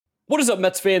What is up,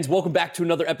 Mets fans? Welcome back to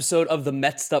another episode of the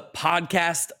Mets Up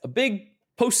Podcast. A big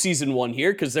postseason one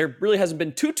here because there really hasn't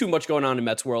been too much going on in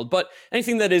Mets world, but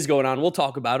anything that is going on, we'll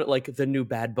talk about it, like the new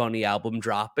Bad Bunny album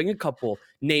dropping, a couple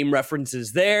name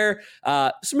references there,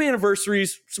 some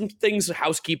anniversaries, some things,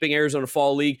 housekeeping, Arizona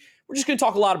Fall League. We're just going to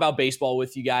talk a lot about baseball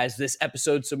with you guys this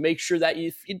episode, so make sure that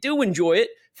if you do enjoy it,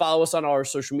 follow us on our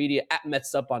social media at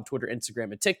Mets Up on Twitter,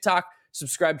 Instagram, and TikTok.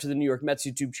 Subscribe to the New York Mets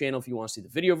YouTube channel if you want to see the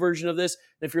video version of this.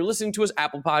 And if you're listening to us,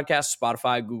 Apple Podcasts,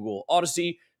 Spotify, Google,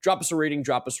 Odyssey, drop us a rating,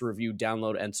 drop us a review,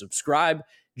 download, and subscribe.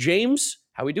 James,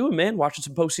 how we doing, man? Watching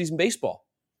some postseason baseball.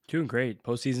 Doing great.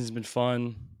 Postseason's been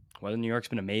fun. Weather in New York's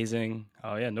been amazing.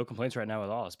 Oh yeah, no complaints right now at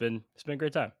all. It's been a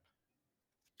great time.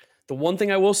 The one thing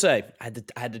I will say, I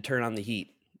had to turn on the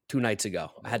heat 2 nights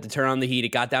ago. I had to turn on the heat.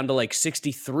 It got down to like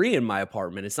 63 in my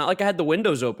apartment. It's not like I had the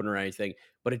windows open or anything,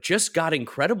 but it just got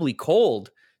incredibly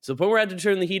cold. So the point where I had to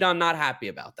turn the heat on, not happy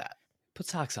about that. Put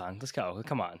socks on. Let's go.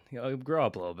 Come on. Grow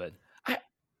up a little bit.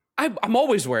 I'm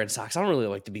always wearing socks. I don't really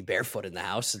like to be barefoot in the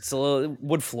house. It's a little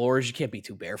wood floors. You can't be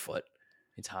too barefoot.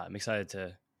 It's hot. I'm excited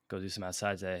to go do some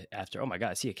outside today after. Oh my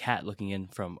God, I see a cat looking in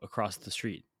from across the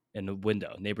street in the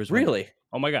window, neighbor's window. Really?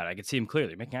 Oh my God, I can see him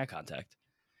clearly making eye contact.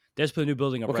 They just put a new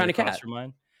building up What right kind of across cat? from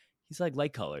mine. He's like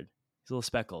light colored. He's a little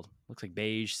speckled. Looks like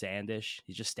beige, sandish.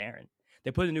 He's just staring.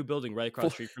 They put a new building right across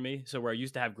the street from me. So where I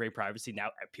used to have great privacy, now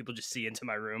people just see into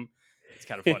my room. It's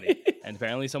kind of funny. And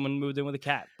apparently someone moved in with a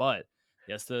cat. But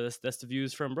yes, that's the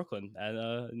views from Brooklyn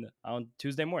on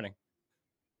Tuesday morning.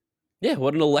 Yeah,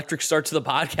 what an electric start to the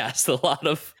podcast. A lot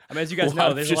of, I mean, as you guys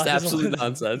know, there's just absolute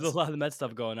nonsense. nonsense. There's a lot of the Mets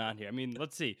stuff going on here. I mean,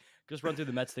 let's see. Just run through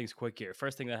the Mets things quick here.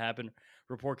 First thing that happened,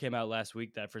 report came out last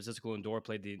week that Francisco Lindor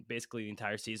played basically the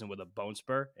entire season with a bone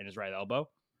spur in his right elbow.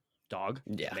 Dog.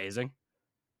 Yeah. Amazing.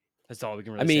 That's all we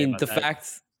can really say about the that.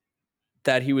 fact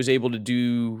that he was able to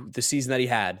do the season that he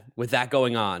had with that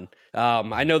going on.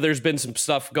 I know there's been some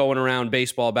stuff going around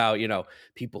baseball about,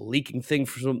 people leaking things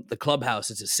from the clubhouse.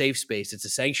 It's a safe space. It's a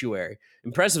sanctuary.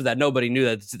 Impressive that nobody knew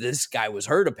that this guy was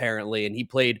hurt, apparently, and he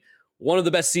played one of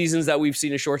the best seasons that we've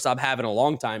seen a shortstop have in a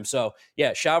long time. So,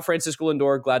 yeah, shout out Francisco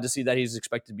Lindor. Glad to see that he's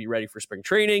expected to be ready for spring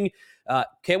training.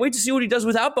 Can't wait to see what he does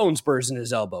without bone spurs in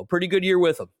his elbow. Pretty good year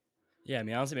with him. Yeah, I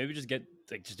mean, honestly, maybe just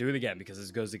do it again because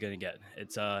this goes again.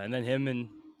 It's and then him and,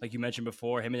 like you mentioned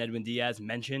before, him and Edwin Diaz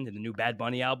mentioned in the new Bad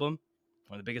Bunny album,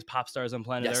 one of the biggest pop stars on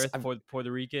planet Earth,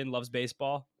 Puerto Rican, loves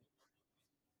baseball.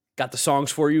 Got the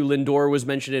songs for you. Lindor was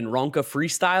mentioned in Ronca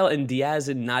Freestyle and Diaz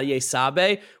in Nadie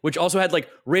Sabe, which also had like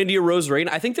Randy Arozarena.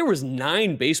 I think there was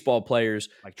 9 baseball players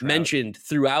mentioned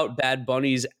throughout Bad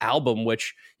Bunny's album,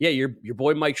 which, yeah, your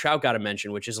boy Mike Trout got a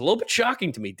mention, which is a little bit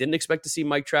shocking to me. Didn't expect to see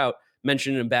Mike Trout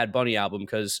mentioned in a Bad Bunny album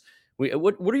because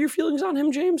what are your feelings on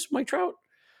him, James? Mike Trout?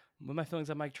 What are my feelings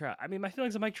on Mike Trout? I mean, my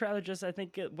feelings on Mike Trout are just, I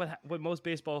think, what most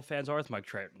baseball fans are with Mike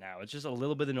Trout now. It's just a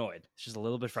little bit annoyed. It's just a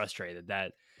little bit frustrated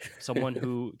that someone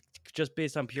who, just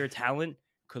based on pure talent,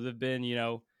 could have been,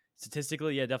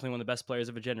 statistically, yeah, definitely one of the best players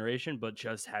of a generation, but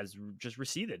just has just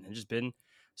receded and just been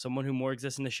someone who more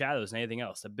exists in the shadows than anything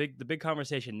else. The big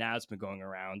conversation now that's been going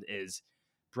around is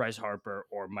Bryce Harper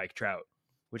or Mike Trout,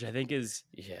 which I think is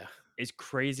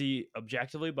crazy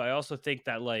objectively, but I also think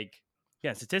that, like,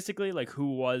 yeah, statistically, like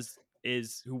who was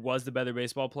the better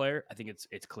baseball player? I think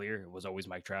it's clear it was always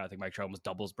Mike Trout. I think Mike Trout almost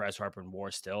doubles Bryce Harper in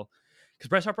WAR still, because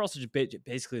Bryce Harper also just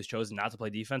basically has chosen not to play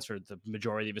defense for the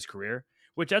majority of his career,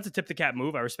 which that's a tip the cap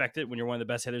move. I respect it when you're one of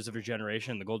the best hitters of your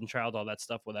generation, the golden child, all that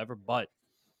stuff, whatever. But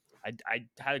I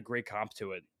had a great comp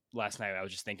to it last night. I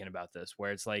was just thinking about this,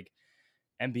 where it's like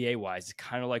NBA wise, it's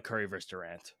kind of like Curry versus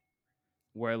Durant,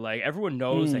 where like everyone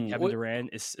knows that Kevin Durant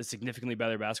is a significantly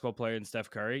better basketball player than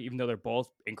Steph Curry, even though they're both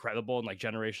incredible and like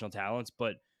generational talents.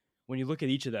 But when you look at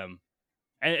each of them,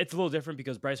 and it's a little different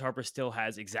because Bryce Harper still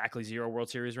has exactly 0 World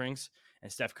Series rings, and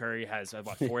Steph Curry has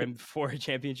what 4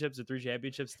 championships or 3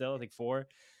 championships still, I think 4.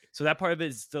 So that part of it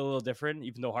is still a little different,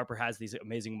 even though Harper has these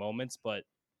amazing moments. But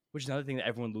which is another thing that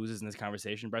everyone loses in this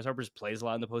conversation. Bryce Harper just plays a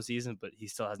lot in the postseason, but he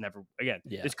still has never. Again,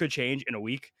 this could change in a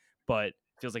week, but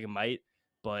feels like it might.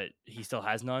 But he still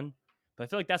has none. But I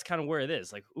feel like that's kind of where it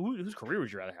is. Like, whose career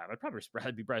would you rather have? I'd probably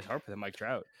rather be Bryce Harper than Mike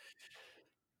Trout.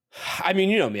 I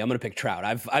mean, you know me. I'm going to pick Trout.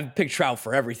 I've picked Trout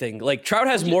for everything. Like, Trout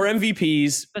has more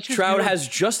MVPs. Trout has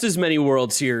just as many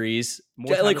World Series.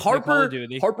 Like, Harper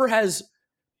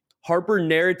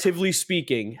narratively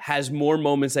speaking, has more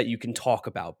moments that you can talk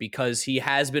about because he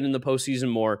has been in the postseason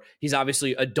more. He's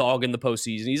obviously a dog in the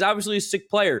postseason. He's obviously a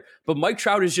sick player. But Mike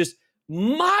Trout is just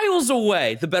miles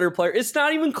away the better player. It's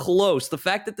not even close. The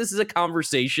fact that this is a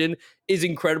conversation is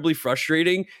incredibly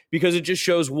frustrating because it just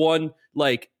shows one,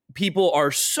 like, people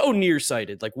are so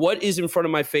nearsighted. Like, what is in front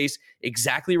of my face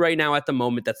exactly right now at the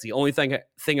moment? That's the only thing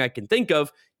I can think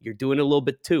of. You're doing a little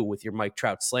bit too with your Mike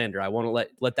Trout slander. I won't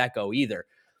let that go either.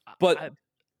 I, But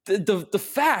the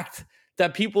fact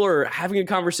that people are having a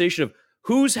conversation of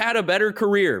who's had a better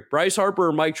career, Bryce Harper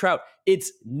or Mike Trout,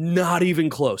 it's not even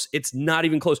close. It's not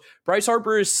even close. Bryce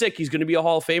Harper is sick. He's going to be a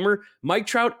Hall of Famer. Mike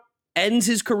Trout ends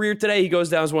his career today. He goes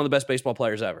down as one of the best baseball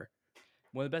players ever.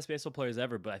 one of the best baseball players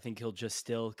ever, but I think he'll just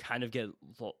still kind of get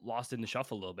lost in the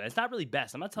shuffle a little bit. It's not really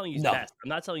best. I'm not telling you he's No. best. I'm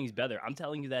not telling you he's better. I'm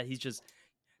telling you that he's just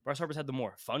Bryce Harper's had the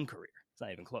more fun career. It's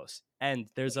not even close. And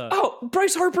there's a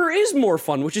Bryce Harper is more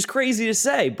fun, which is crazy to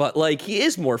say, but like he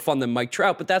is more fun than Mike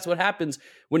Trout. But that's what happens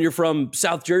when you're from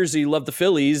South Jersey, love the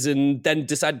Phillies, and then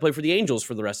decide to play for the Angels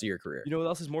for the rest of your career. You know what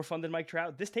else is more fun than Mike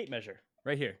Trout? This tape measure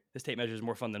right here. This tape measure is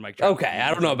more fun than Mike Trout. Okay,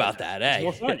 I don't know about that. It's Hey,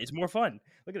 more fun. It's more fun.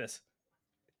 Look at this.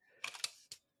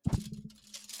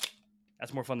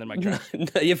 That's more fun than Mike Trout.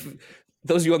 if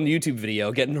those of you on the YouTube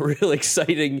video getting a real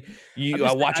exciting,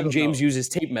 watching James use his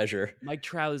tape measure. Mike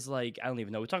Trout is like, I don't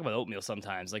even know. We talk about oatmeal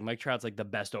sometimes. Like Mike Trout's like the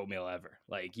best oatmeal ever.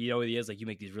 Like, you know what he is? Like you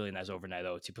make these really nice overnight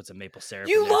oats. You put some maple syrup.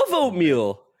 You love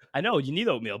oatmeal. I know you need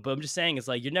oatmeal, but I'm just saying it's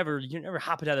like you're never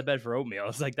hopping out of bed for oatmeal.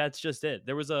 It's like that's just it.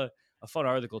 There was a fun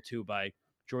article too by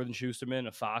Jordan Schusterman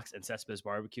of Fox and Cespedes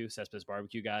Barbecue. Cespedes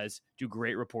Barbecue guys do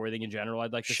great reporting in general.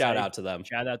 I'd like to shout say. out to them.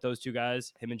 Shout out those two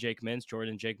guys, him and Jake Mintz,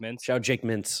 Jordan and Jake Mintz. Shout out Jake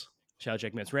Mintz. Shout out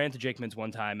Jake Mintz. Ran into Jake Mintz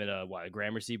one time at a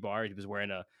Gramercy bar. He was wearing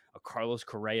a Carlos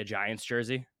Correa Giants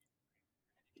jersey.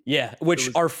 Yeah, which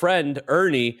our friend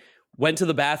Ernie went to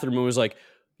the bathroom and was like,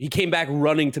 he came back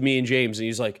running to me and James, and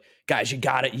he's like, guys, you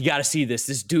got to see this.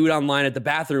 This dude online at the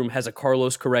bathroom has a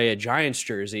Carlos Correa Giants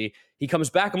jersey. He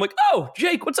comes back. I'm like, oh,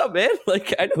 Jake, what's up, man?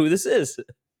 Like, I know who this is.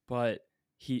 But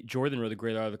Jordan wrote a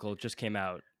great article. It just came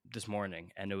out this morning,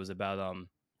 and it was about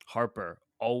Harper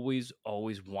always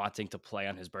wanting to play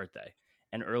on his birthday.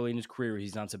 And early in his career,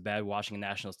 he's on some bad Washington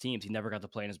Nationals teams. He never got to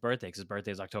play on his birthday because his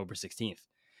birthday is October 16th.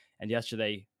 And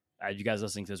yesterday, you guys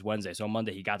listening to this Wednesday, so on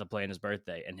Monday, he got to play on his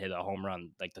birthday and hit a home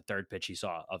run, like the third pitch he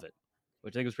saw of it,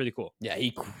 which I think was pretty cool. Yeah,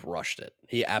 he crushed it.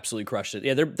 He absolutely crushed it.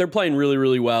 Yeah, they're playing really,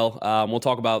 really well. We'll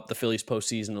talk about the Phillies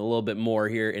postseason a little bit more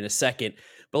here in a second.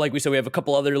 But like we said, we have a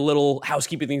couple other little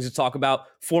housekeeping things to talk about.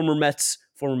 Former Mets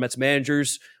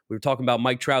managers. We were talking about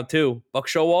Mike Trout too. Buck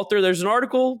Showalter, there's an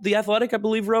article, The Athletic, I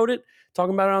believe, wrote it,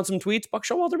 talking about it on some tweets. Buck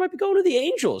Showalter might be going to the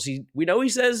Angels. We know he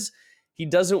says he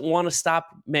doesn't want to stop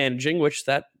managing, which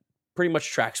that pretty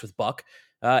much tracks with Buck.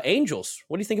 Angels,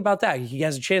 what do you think about that? He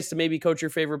has a chance to maybe coach your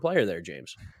favorite player there,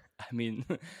 James. I mean,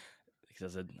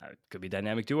 because it could be a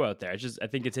dynamic duo out there. I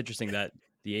think it's interesting that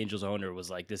the Angels owner was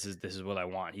like, this is what I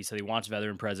want. He said he wants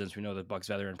veteran presence. We know that Buck's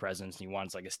veteran presence, and he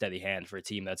wants like a steady hand for a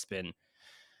team that's been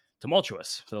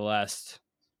tumultuous for the last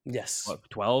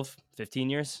 12, 15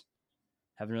 years.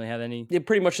 Haven't really had any. Yeah,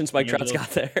 pretty much since Mike Trout's got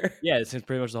there. Yeah, since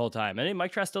pretty much the whole time. And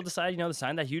Mike Trout still decided, to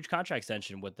sign that huge contract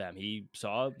extension with them. He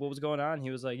saw what was going on. He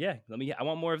was like, yeah, I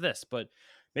want more of this. But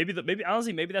maybe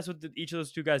honestly, maybe that's what each of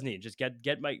those two guys need. Just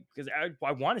get Mike, because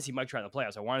I want to see Mike Trout in the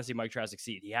playoffs. I want to see Mike Trout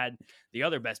succeed. He had the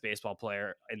other best baseball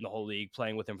player in the whole league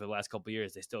playing with him for the last couple of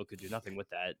years. They still could do nothing with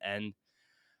that. And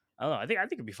I don't know. I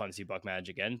think it'd be fun to see Buck manage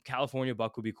again. California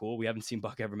Buck would be cool. We haven't seen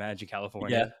Buck ever manage in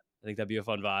California. Yeah. I think that'd be a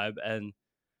fun vibe. And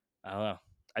I don't know.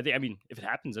 I mean, if it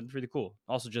happens, that'd be pretty cool.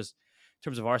 Also, just in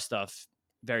terms of our stuff,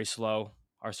 very slow.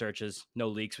 Our searches, no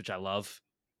leaks, which I love.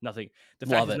 Nothing. The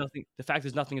fact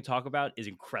there's nothing to talk about is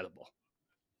incredible.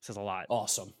 It says a lot.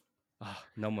 Awesome. Oh,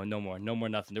 no more,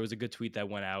 nothing. There was a good tweet that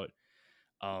went out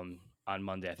on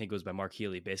Monday. I think it was by Mark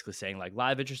Healy, basically saying like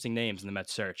live interesting names in the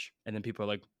Mets search, and then people are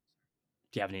like, "Do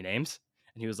you have any names?"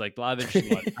 And he was like, live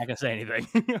interesting one. I can't say anything.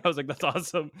 I was like, that's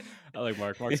awesome. I like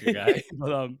Mark. Mark's a good guy.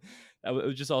 But it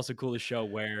was just also cool to show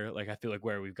where, like, I feel like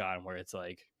where we've gone, where it's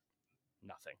like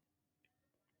nothing.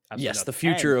 Absolutely nothing. The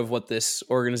future of what this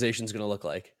organization is going to look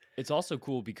like. It's also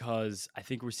cool because I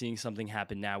think we're seeing something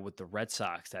happen now with the Red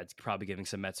Sox that's probably giving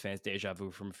some Mets fans deja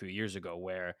vu from a few years ago,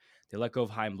 where they let go of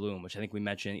Chaim Bloom, which I think we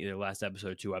mentioned either last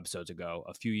episode or 2 episodes ago,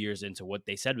 a few years into what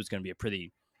they said was going to be a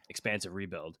pretty expansive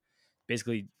rebuild.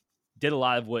 Basically, did a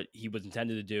lot of what he was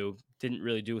intended to do, didn't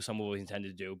really do some of what he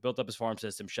intended to do, built up his farm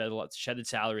system, shedded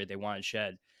salary that they wanted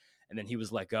shed, and then he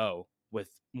was let go with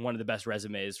one of the best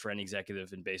resumes for any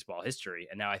executive in baseball history.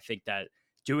 And now I think that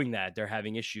doing that, they're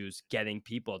having issues getting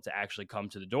people to actually come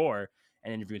to the door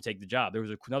and interview and take the job. There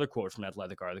was another quote from an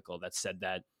Athletic article that said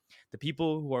that the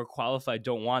people who are qualified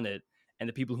don't want it, and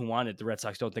the people who want it, the Red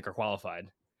Sox don't think are qualified,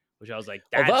 which I was like,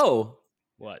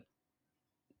 what?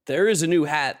 There is a new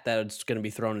hat that's going to be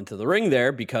thrown into the ring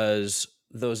there, because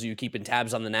those of you keeping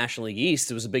tabs on the National League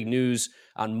East, it was a big news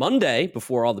on Monday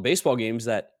before all the baseball games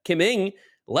that Kim Ng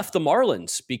left the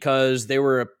Marlins because they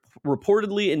were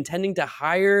reportedly intending to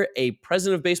hire a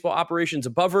president of baseball operations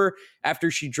above her after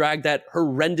she dragged that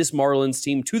horrendous Marlins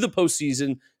team to the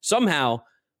postseason somehow.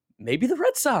 Maybe the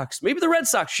Red Sox. Maybe the Red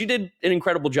Sox. She did an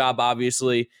incredible job,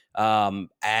 obviously.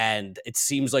 And it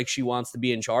seems like she wants to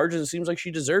be in charge, and it seems like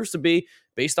she deserves to be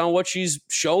based on what she's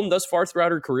shown thus far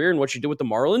throughout her career and what she did with the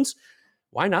Marlins.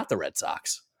 Why not the Red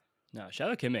Sox? No, shout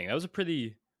out Kim Ng. That was a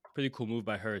pretty cool move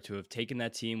by her to have taken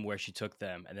that team where she took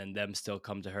them, and then them still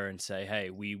come to her and say, "Hey,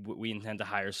 we intend to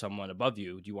hire someone above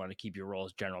you. Do you want to keep your role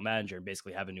as general manager and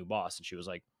basically have a new boss?" And she was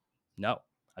like, "No,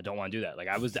 I don't want to do that." Like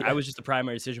I was just the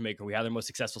primary decision maker. We had their most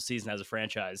successful season as a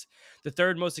franchise, the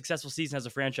third most successful season as a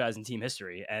franchise in team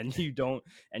history, and you don't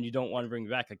want to bring me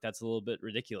back. Like that's a little bit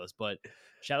ridiculous. But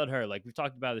shout out her. Like we've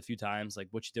talked about it a few times. Like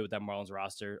what she did with that Marlins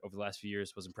roster over the last few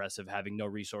years was impressive. Having no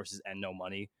resources and no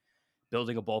money,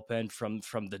 building a bullpen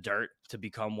from the dirt to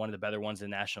become one of the better ones in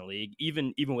the National League,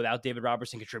 even without David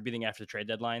Robertson contributing after the trade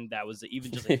deadline. That was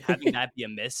even just like having that be a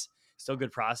miss. Still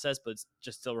good process, but it's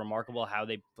just still remarkable how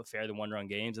they fared the one-run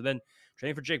games. And then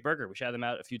training for Jake Burger, we shouted them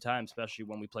out a few times, especially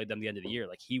when we played them the end of the year.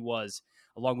 Like he was,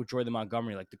 along with Jordan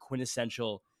Montgomery, like the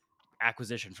quintessential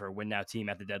acquisition for a win now team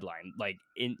at the deadline. Like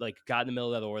got in the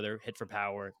middle of that order, hit for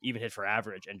power, even hit for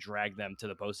average, and dragged them to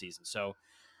the postseason. So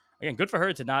again, good for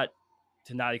her to not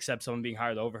accept someone being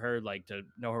hired over her, like to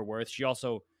know her worth. She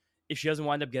also, if she doesn't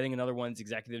wind up getting another one's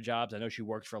executive jobs, I know she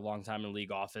worked for a long time in the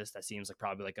league office. That seems like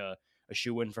probably like a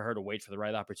shoe-in for her to wait for the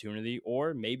right opportunity.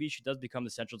 Or maybe she does become the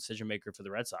central decision maker for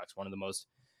the Red Sox, one of the most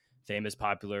famous,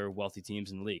 popular, wealthy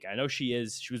teams in the league. I know she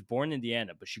was born in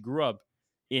Indiana, but she grew up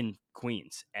in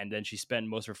Queens. And then she spent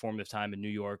most of her formative time in New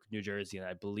York, New Jersey, and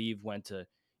I believe went to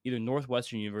either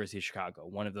Northwestern University of Chicago,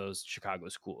 one of those Chicago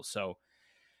schools. So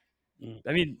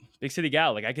I mean, big city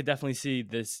gal. Like I could definitely see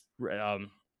this,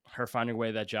 her finding a way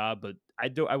to that job. But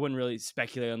I wouldn't really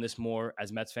speculate on this more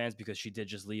as Mets fans because she did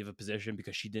just leave a position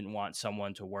because she didn't want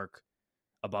someone to work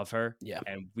above her. Yeah.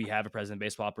 And we have a president of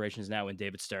baseball operations now in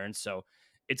David Stearns, so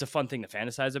it's a fun thing to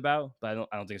fantasize about, but I don't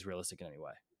think it's realistic in any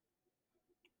way.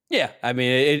 Yeah, I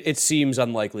mean, it seems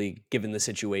unlikely given the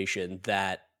situation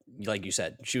that, like you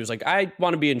said, she was like, I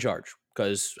want to be in charge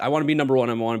because I want to be number one.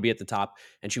 I want to be at the top,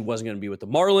 and she wasn't going to be with the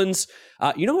Marlins.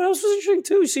 You know what else was interesting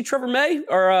too? You see Trevor May,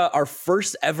 our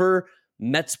first ever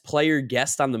Mets player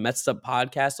guest on the Mets Up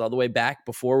podcast, all the way back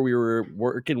before we were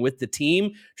working with the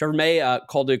team. Trevor May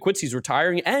called it quits. He's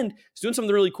retiring, and he's doing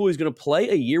something really cool. He's going to play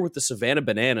a year with the Savannah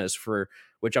Bananas, for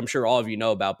which I'm sure all of you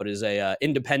know about, but is a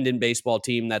independent baseball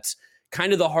team that's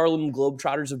kind of the Harlem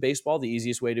Globetrotters of baseball, the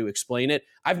easiest way to explain it.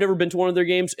 I've never been to one of their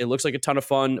games. It looks like a ton of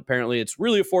fun. Apparently, it's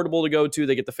really affordable to go to.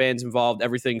 They get the fans involved.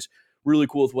 Everything's really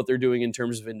cool with what they're doing in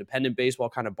terms of independent baseball,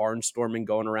 kind of barnstorming,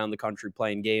 going around the country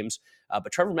playing games.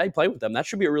 But Trevor May playing with them. That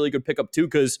should be a really good pickup, too,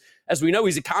 because as we know,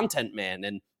 he's a content man,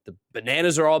 and the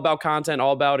Bananas are all about content,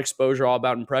 all about exposure, all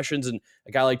about impressions. And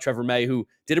a guy like Trevor May, who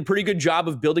did a pretty good job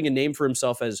of building a name for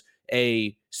himself as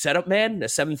a setup man, a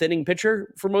seventh inning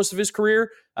pitcher for most of his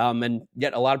career. And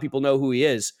yet a lot of people know who he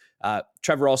is.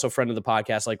 Trevor, also a friend of the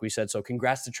podcast, like we said. So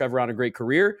congrats to Trevor on a great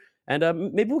career. And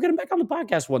maybe we'll get him back on the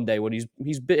podcast one day when he's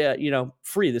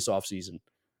free this offseason.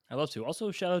 I love to.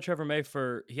 Also, shout out Trevor May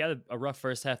he had a rough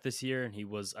first half this year, and he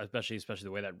was especially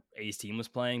the way that A's team was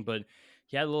playing. But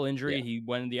he had a little injury. Yeah. He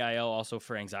went in the IL also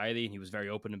for anxiety, and he was very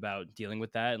open about dealing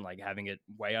with that and like having it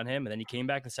weigh on him. And then he came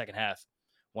back in the second half,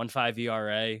 1.5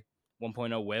 ERA,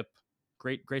 1.0 WHIP.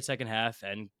 Great second half,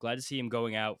 and glad to see him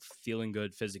going out feeling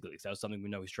good physically. That was something we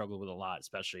know he struggled with a lot,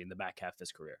 especially in the back half of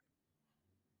his career.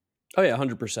 Oh yeah,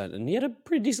 100%. And he had a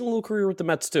pretty decent little career with the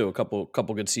Mets too. A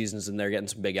couple good seasons in there, getting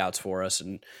some big outs for us.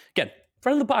 And again,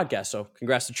 friend of the podcast. So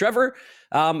congrats to Trevor.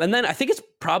 And then I think it's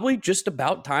probably just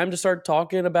about time to start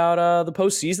talking about the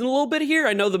postseason a little bit here.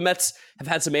 I know the Mets have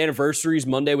had some anniversaries.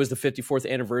 Monday was the 54th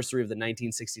anniversary of the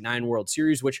 1969 World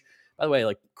Series, which, by the way,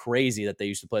 like crazy that they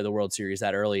used to play the World Series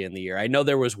that early in the year. I know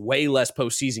there was way less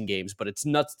postseason games, but it's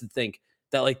nuts to think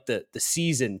that like the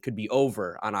season could be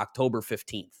over on October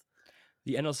 15th.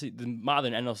 The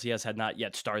modern NLCS had not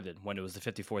yet started when it was the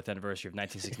 54th anniversary of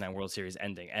 1969 World Series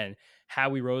ending. And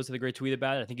Howie Rose had a great tweet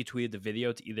about it. I think he tweeted the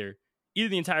video to either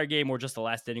the entire game or just the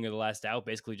last inning or the last out,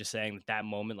 basically just saying that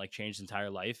moment like changed his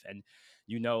entire life. And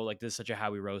like this is such a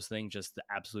Howie Rose thing, just the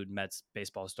absolute Mets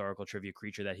baseball historical trivia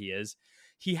creature that he is.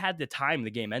 He had the time the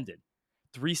game ended,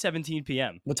 3:17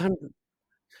 p.m. What time?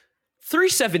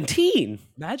 3:17.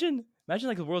 Imagine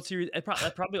like the World Series.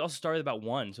 That probably also started about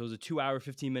 1. So it was a 2-hour,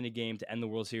 15-minute game to end the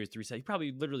World Series 3 seconds.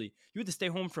 You had to stay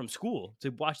home from school to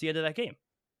watch the end of that game,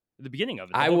 the beginning of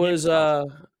it. I was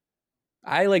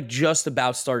I like just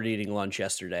about started eating lunch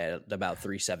yesterday at about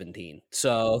 3:17.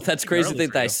 So that's Pretty crazy to early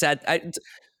think for that I you. sat.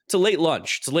 It's a late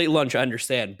lunch. It's a late lunch. I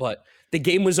understand, but the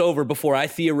game was over before I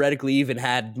theoretically even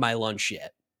had my lunch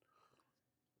yet.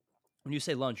 When you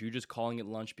say lunch, you're just calling it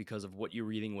lunch because of what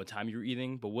you're eating, what time you're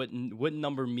eating. But what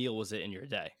number meal was it in your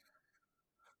day?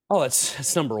 Oh,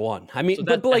 that's number one. I So mean,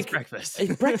 but that's like breakfast.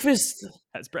 breakfast,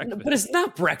 That's but breakfast. it's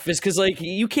not breakfast because like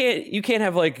you can't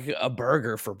have like a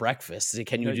burger for breakfast.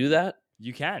 Can No, you do that?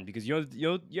 you can because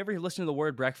you ever listen to the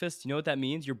word breakfast? You know what that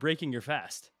means? You're breaking your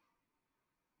fast.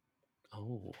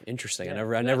 Oh, interesting. I Yeah,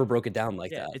 never I so that never broke it down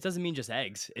like yeah, that. it doesn't mean just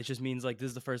eggs. It just means like this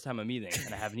is the first time I'm eating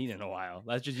and I haven't eaten in a while.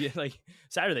 That's just like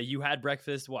Saturday. You had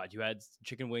breakfast. What? You had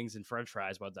chicken wings and French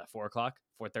fries. What's that? 4 o'clock?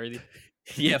 4:30?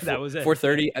 Yeah, That was it.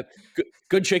 4:30.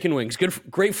 Good chicken wings.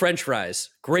 Great French fries.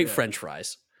 Great Yeah. French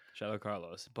fries. Shout out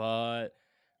Carlos. But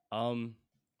um,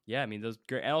 yeah, I mean those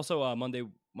great. And also Monday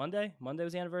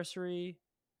was the anniversary.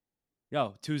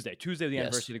 No, Tuesday. Tuesday was the Yes.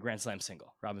 anniversary of the Grand Slam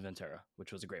single, Robin Ventura,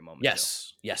 which was a great moment too.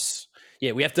 Yes. Yes.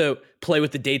 Yeah, we have to play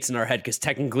with the dates in our head because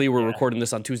technically we're Yeah. recording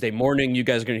this on Tuesday morning. You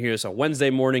guys are going to hear this on Wednesday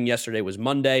morning. Yesterday was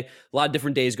Monday. A lot of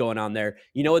different days going on there.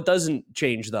 You know, it doesn't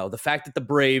change, though. The fact that the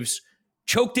Braves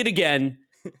choked it again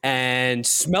and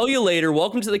smell you later.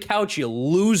 Welcome to the couch, you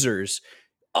losers.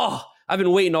 Oh, I've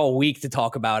been waiting all week to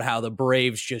talk about how the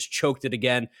Braves just choked it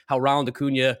again, how Ronald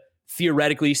Acuna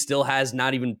theoretically still has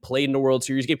not even played in a World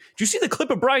Series game. Did you see the clip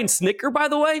of Brian Snicker, by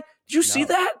the way? Did you see No.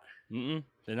 that?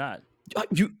 They're not.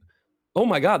 You Oh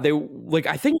my God. They like,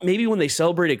 I think maybe when they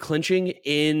celebrated clinching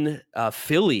in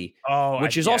Philly, Oh,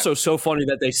 which is yeah. also so funny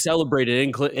that they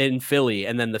celebrated in Philly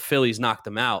and then the Phillies knocked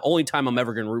them out. Only time I'm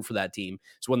ever going to root for that team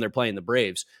is when they're playing the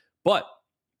Braves. But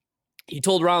he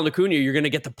told Ronald Acuna, you're going to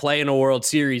get to play in a World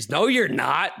Series. No, you're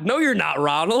not. No, you're not,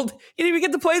 Ronald. You didn't even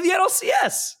get to play in the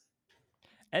NLCS.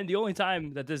 And the only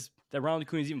time that Ronald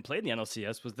Acuna's even played in the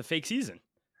NLCS was the fake season,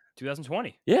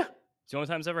 2020. Yeah. It's the only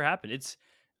time it's ever happened. It's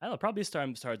I don't know, probably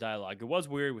time to start dialogue. It was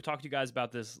weird. We talked to you guys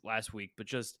about this last week, but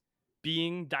just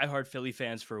being diehard Philly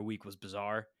fans for a week was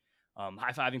bizarre.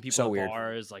 High fiving people So at weird.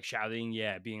 bars, like shouting,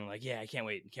 yeah, being like, yeah, I can't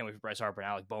wait for Bryce Harper and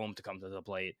Alec Boehm to come to the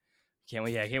plate. I can't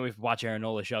wait to watch Aaron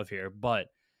Nola shove here. But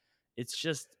it's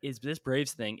this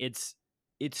Braves thing. It's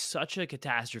such a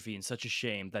catastrophe and such a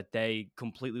shame that they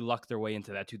completely lucked their way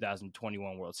into that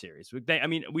 2021 World Series. I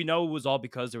mean, we know it was all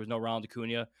because there was no Ronald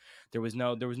Acuna, there was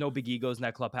no big egos in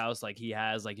that clubhouse like he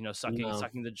has, like sucking No.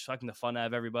 sucking the fun out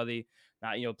of everybody,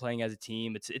 not playing as a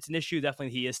team. It's an issue. Definitely,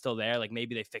 he is still there. Like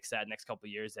maybe they fix that next couple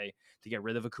of years. To get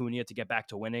rid of Acuna to get back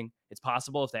to winning. It's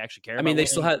possible if they actually care I mean,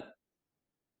 about winning.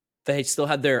 they still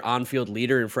had their on-field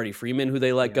leader in Freddie Freeman, who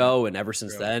they let Yeah, go, and ever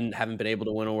since true. then haven't been able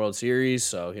to win a World Series.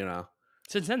 So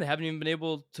Since then, they haven't even been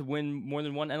able to win more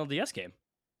than one NLDS game.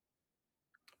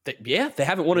 they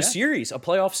haven't won Yeah. a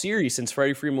playoff series since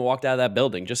Freddie Freeman walked out of that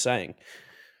building. Just saying.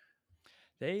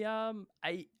 They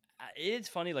it's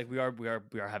funny, like we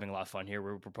are having a lot of fun here.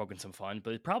 We're poking some fun,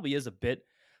 but it probably is a bit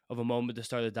of a moment to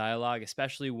start a dialogue,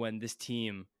 especially when this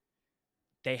team,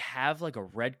 they have like a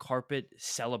red carpet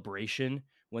celebration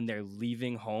when they're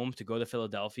leaving home to go to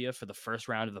Philadelphia for the first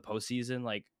round of the postseason.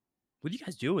 Like, what are you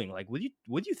guys doing? Like, what are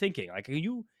you thinking? Like,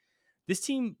 this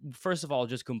team, first of all,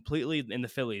 just completely in the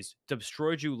Phillies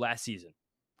destroyed you last season,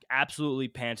 absolutely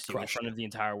pantsed you in Crushed front you. of the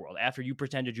entire world after you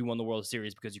pretended you won the World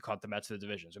Series because you caught the Mets to the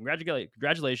division. So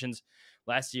congratulations.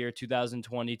 Last year,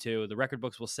 2022, the record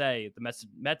books will say the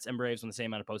Mets and Braves won the same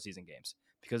amount of postseason games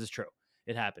because it's true.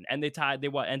 It happened. And they tied,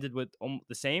 ended with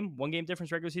the same 1 game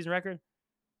difference regular season record?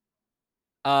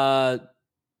 Uh,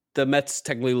 the Mets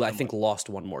technically, I Somewhat. think, lost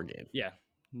one more game. Yeah.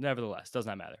 Nevertheless, does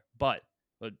not matter. But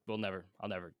I'll never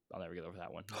get over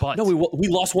that one. No, But we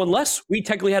lost one less. We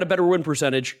technically had a better win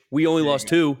percentage. We only there you lost go.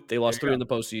 two. They There lost you three go. in the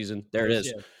postseason. There it They is.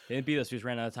 did. They didn't beat us. We just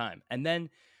ran out of time. And then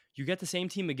you get the same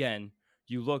team again.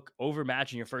 You look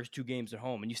overmatched in your first 2 games at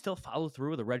home, and you still follow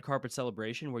through with a red carpet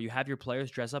celebration where you have your players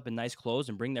dress up in nice clothes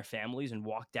and bring their families and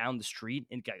walk down the street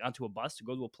and get onto a bus to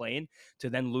go to a plane to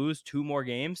then lose 2 more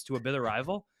games to a bitter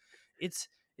rival. It's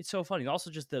so funny. And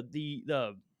also just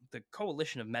the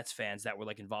coalition of Mets fans that were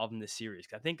like involved in this series.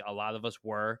 I think a lot of us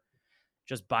were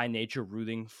just by nature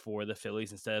rooting for the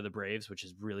Phillies instead of the Braves, which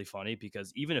is really funny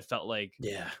because even it felt like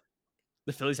Yeah.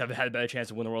 the Phillies have had a better chance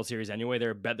to win the World Series anyway.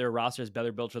 Their roster is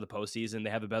better built for the postseason. They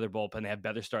have a better bullpen. They have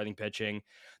better starting pitching.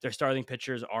 Their starting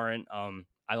pitchers aren't,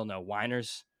 I don't know,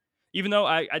 whiners. Even though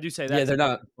I do say Yeah, that's they're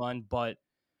not. fun, but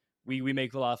we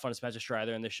make a lot of fun of Spencer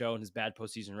Strider in the show and his bad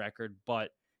postseason record. But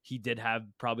he did have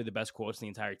probably the best quotes in the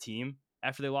entire team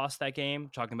after they lost that game,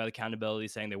 talking about accountability,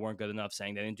 saying they weren't good enough,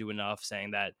 saying they didn't do enough,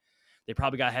 saying that they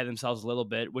probably got ahead of themselves a little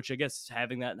bit, which I guess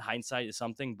having that in hindsight is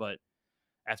something, but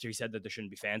after he said that there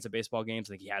shouldn't be fans at baseball games.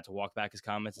 I think he had to walk back his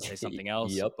comments and say something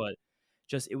else. Yep. But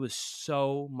just it was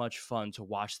so much fun to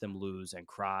watch them lose and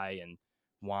cry and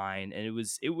whine. And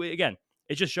again,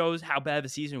 it just shows how bad of a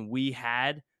season we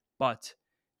had. But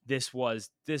this was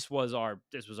our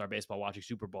baseball watching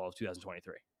Super Bowl of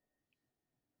 2023.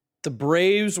 The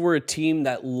Braves were a team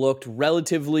that looked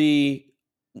relatively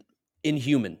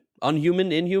inhuman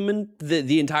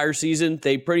the entire season.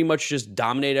 They pretty much just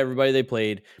dominated everybody they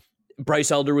played. Bryce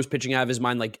Elder was pitching out of his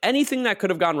mind. Like anything that could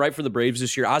have gone right for the Braves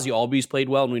this year. Ozzie Albies played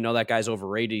well, and we know that guy's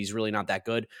overrated. He's really not that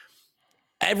good.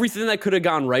 Everything that could have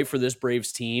gone right for this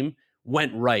Braves team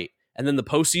went right. And then the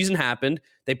postseason happened.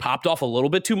 They popped off a little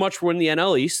bit too much for winning the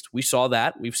NL East. We saw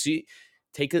that. We've seen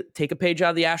take a page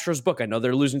out of the Astros book. I know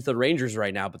they're losing to the Rangers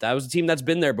right now, but that was a team that's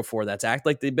been there before. That's act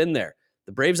like they've been there.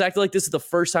 The Braves acted like this is the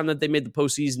first time that they made the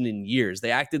postseason in years.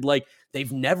 They acted like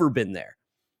they've never been there.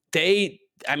 They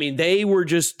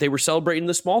were celebrating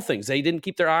the small things. They didn't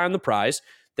keep their eye on the prize.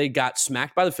 They got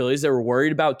smacked by the Phillies. They were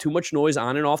worried about too much noise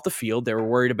on and off the field. They were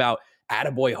worried about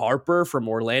Attaboy Harper from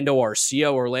Orlando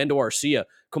Arcia. Orlando Arcia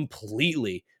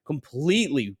completely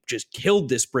just killed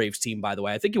this Braves team, by the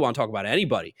way. I think you want to talk about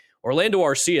anybody. Orlando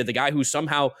Arcia, the guy who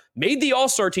somehow made the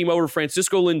All-Star team over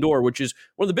Francisco Lindor, which is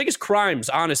one of the biggest crimes,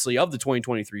 honestly, of the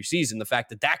 2023 season, the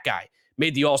fact that guy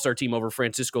made the All-Star team over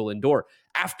Francisco Lindor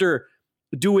after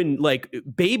doing like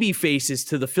baby faces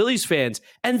to the Phillies fans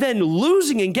and then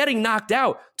losing and getting knocked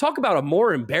out. Talk about a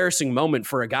more embarrassing moment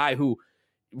for a guy who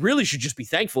really should just be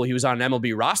thankful he was on an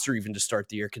MLB roster even to start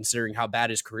the year, considering how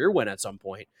bad his career went at some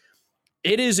point.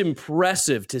 It is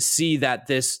impressive to see that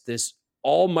this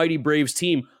almighty Braves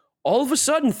team, all of a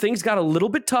sudden things got a little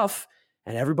bit tough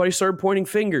and everybody started pointing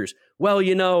fingers. Well,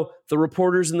 the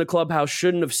reporters in the clubhouse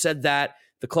shouldn't have said that.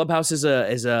 The clubhouse is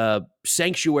a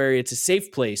sanctuary. It's a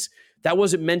safe place. That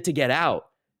wasn't meant to get out.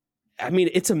 I mean,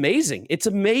 it's amazing. It's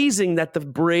amazing that the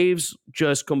Braves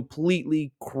just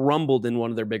completely crumbled in one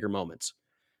of their bigger moments.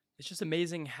 It's just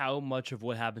amazing how much of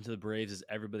what happened to the Braves is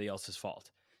everybody else's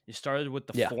fault. You started with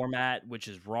the format, which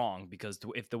is wrong, because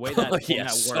if the way that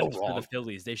format worked for the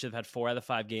Phillies, they should have had 4 out of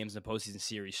 5 games in the postseason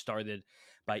series started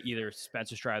by either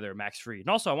Spencer Strider or Max Fried. And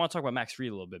also, I want to talk about Max Fried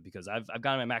a little bit because I've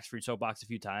gotten my Max Fried soapbox a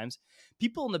few times.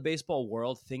 People in the baseball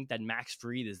world think that Max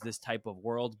Fried is this type of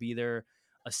world beater,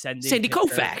 ascending Sandy pitcher.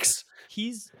 Koufax.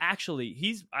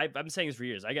 I've been saying this for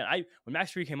years. Again, when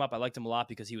Max Fried came up, I liked him a lot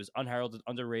because he was unheralded,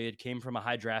 underrated, came from a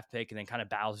high draft pick, and then kind of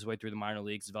battled his way through the minor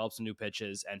leagues, developed some new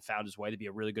pitches, and found his way to be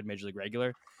a really good major league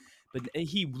regular. But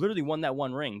he literally won that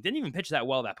one ring. Didn't even pitch that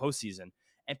well that postseason.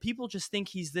 And people just think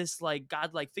he's this like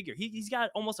godlike figure. He's got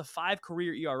almost a 5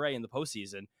 career ERA in the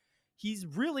postseason. He's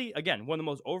really, again, one of the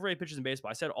most overrated pitchers in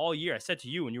baseball. I said all year, I said to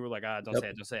you, and you were like,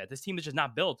 don't say it. This team is just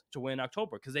not built to win in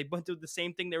October because they went through the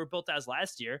same thing they were built as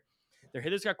last year. Their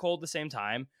hitters got cold at the same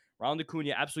time. Ronald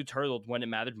Acuna absolutely turtled when it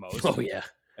mattered most. Oh, yeah.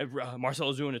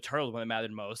 Marcell Ozuna turtled when it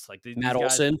mattered most. Like Matt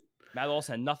Olson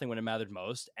had nothing when it mattered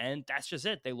most. And that's just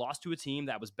it. They lost to a team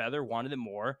that was better, wanted it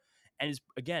more, and is,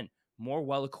 again, more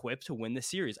well-equipped to win the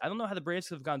series. I don't know how the Braves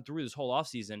could have gone through this whole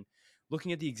offseason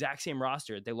looking at the exact same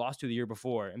roster they lost to the year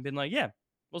before and been like, yeah,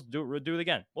 we'll do it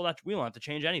again. Well, we don't have to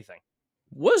change anything.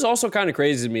 Was also kind of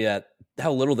crazy to me that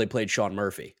how little they played Sean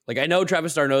Murphy. Like, I know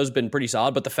Travis d'Arnaud has been pretty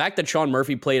solid, but the fact that Sean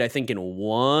Murphy played, I think, in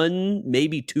 1,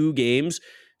 maybe 2 games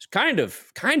is kind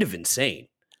of insane.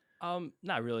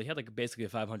 Not really. He had like basically a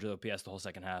 500 OPS the whole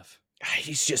second half.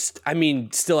 He's just,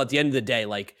 still at the end of the day,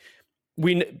 like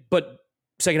but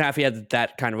second half he had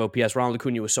that kind of OPS. Ronald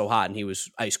Acuna was so hot and he was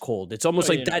ice cold. It's almost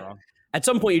like that. At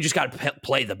some point, you just got to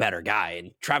play the better guy,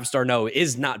 and Travis d'Arnaud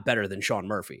is not better than Sean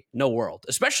Murphy. No world.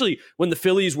 Especially when the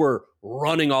Phillies were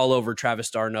running all over Travis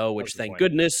d'Arnaud, which thank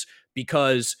goodness,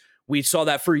 because we saw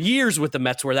that for years with the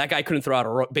Mets where that guy couldn't throw out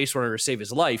a base runner to save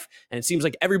his life, and it seems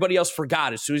like everybody else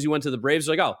forgot. As soon as he went to the Braves,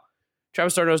 like, oh,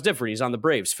 Travis d'Arnaud's different. He's on the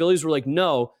Braves. Phillies were like,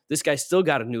 no, this guy still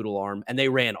got a noodle arm, and they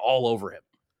ran all over him.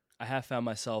 I have found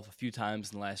myself a few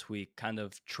times in the last week kind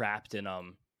of trapped in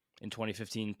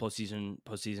 2015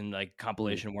 postseason like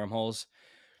compilation wormholes.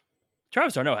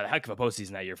 Travis d'Arnaud had a heck of a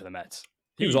postseason that year for the Mets.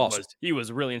 He was awesome. He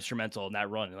was really instrumental in that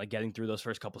run and like getting through those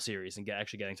first couple series and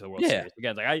actually getting to the World Series.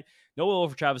 Again, like I know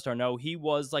over Travis d'Arnaud, he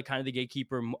was like kind of the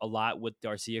gatekeeper a lot with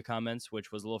Garcia comments,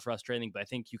 which was a little frustrating. But I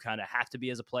think you kind of have to be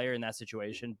as a player in that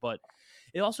situation. But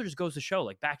it also just goes to show,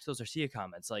 like back to those Garcia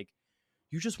comments, like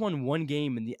you just won 1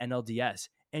 game in the NLDS.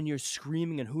 And you're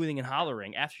screaming and hooting and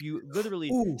hollering after you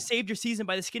literally saved your season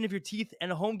by the skin of your teeth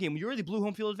and a home game. You already blew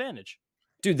home field advantage.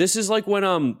 Dude, this is like when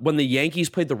the Yankees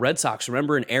played the Red Sox.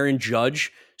 Remember, and Aaron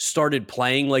Judge started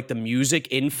playing like the music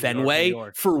in Fenway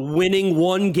for winning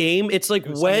 1 game. It's like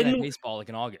when baseball, like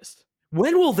in August.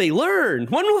 When will they learn?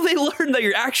 When will they learn that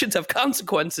your actions have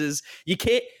consequences? You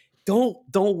can't.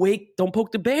 Don't wait. Don't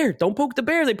poke the bear. Don't poke the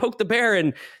bear. They poked the bear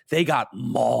and they got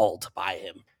mauled by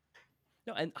him.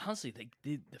 No, and honestly,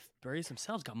 the Braves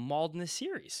themselves got mauled in this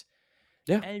series.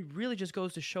 Yeah. And it really just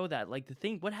goes to show that, like,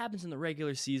 what happens in the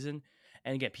regular season,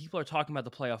 and again, people are talking about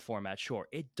the playoff format. Sure,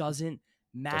 it doesn't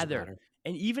matter.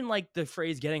 And even like the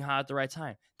phrase getting hot at the right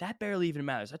time, that barely even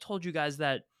matters. I told you guys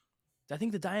that I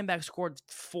think the Diamondbacks scored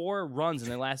 4 runs in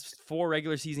their last 4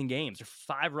 regular season games, or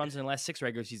 5 runs in their last 6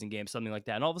 regular season games, something like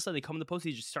that. And all of a sudden, they come in the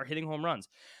postseason, just start hitting home runs.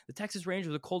 The Texas Rangers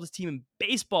are the coldest team in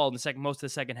baseball in most of the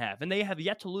second half, and they have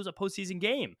yet to lose a postseason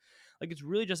game. Like, it's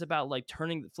really just about like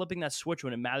flipping that switch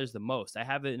when it matters the most. I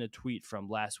have it in a tweet from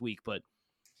last week, but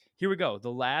here we go.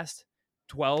 The last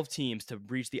 12 teams to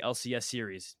reach the LCS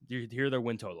series. Here are their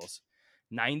win totals: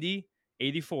 90,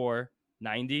 84,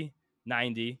 90,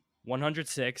 90,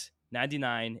 106,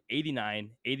 99, 89,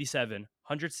 87,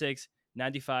 106,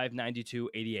 95, 92,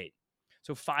 88.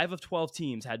 So 5 of 12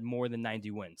 teams had more than 90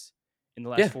 wins in the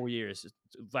last 3 years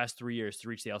to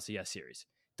reach the LCS series.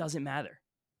 Doesn't matter.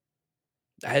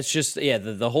 It's just,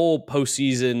 the whole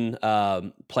postseason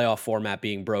playoff format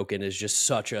being broken is just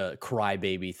such a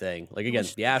crybaby thing. Like, again,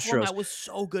 the Astros. Format was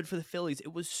so good for the Phillies.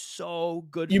 It was so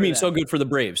good. You mean so good for the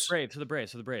Braves? For the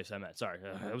Braves. I meant, sorry.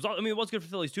 It was good for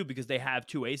Phillies too, because they have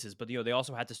 2 aces, but they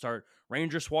also had to start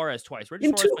Ranger Suarez twice.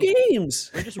 In 2 games.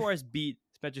 Ranger Suarez beat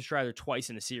Spencer Strider twice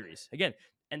in the series. Again,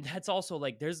 and that's also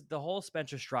like, there's the whole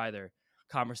Spencer Strider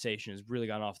conversation has really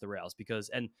gone off the rails because,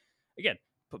 and again,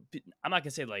 I'm not gonna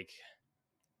say like.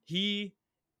 He's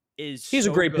a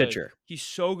great pitcher. He's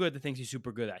so good at the things he's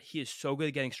super good at. He is so good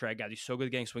at getting strikeouts. He's so good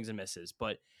at getting swings and misses.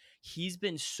 But he's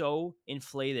been so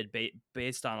inflated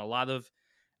based on a lot of,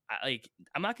 like,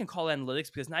 I'm not going to call it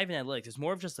analytics, because not even analytics. It's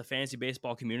more of just the fantasy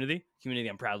baseball community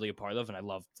I'm proudly a part of, and I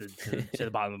love to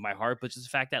the bottom of my heart. But just the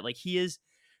fact that, like, he is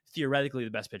theoretically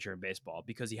the best pitcher in baseball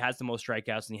because he has the most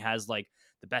strikeouts and he has like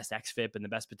the best xFIP and the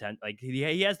best potential. Like,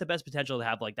 he has the best potential to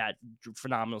have like that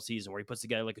phenomenal season where he puts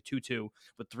together like a 2-2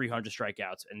 with 300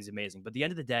 strikeouts, and he's amazing. But at the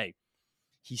end of the day,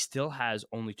 he still has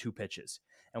only 2 pitches.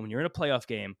 And when you're in a playoff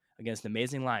game against an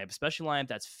amazing lineup, especially a lineup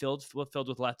that's filled with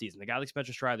lefties, and the guy like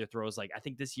Spencer Strider throws, like, I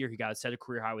think this year he got set a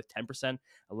career high with 10%,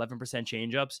 11%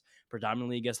 changeups,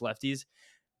 predominantly against lefties.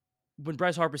 When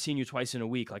Bryce Harper's seeing you twice in a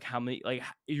week, like, how many, like, are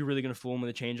you really going to fool him with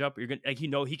a changeup? You're going to, like,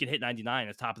 he can hit 99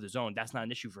 at the top of the zone. That's not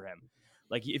an issue for him.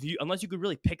 Like, unless you could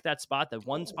really pick that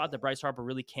one spot that Bryce Harper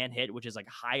really can't hit, which is like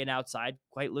high and outside,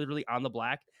 quite literally on the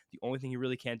black, the only thing he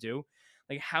really can't do.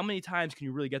 Like, how many times can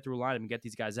you really get through a lineup and get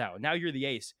these guys out? Now you're the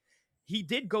ace. He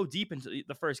did go deep into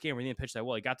the first game where he didn't pitch that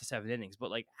well. He got to 7 innings,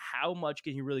 but like, how much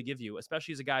can he really give you,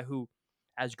 especially as a guy who,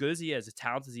 as good as he is, as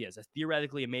talented as he is, as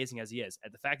theoretically amazing as he is,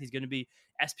 and the fact he's going to be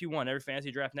SP1 every fantasy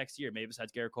draft next year, maybe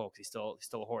besides Garrett Cole, because he's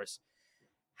still a horse.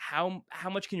 How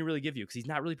much can you really give you? Because he's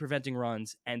not really preventing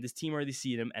runs, and this team already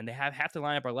seed him, and they have half the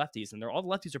lineup are lefties, and all the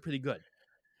lefties are pretty good.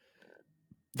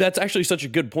 That's actually such a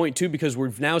good point too, because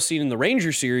we've now seen in the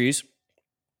Ranger series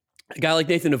a guy like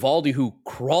Nathan Eovaldi, who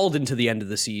crawled into the end of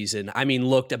the season, I mean,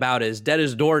 looked about as dead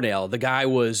as a doornail. The guy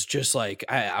was just like,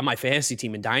 on my fantasy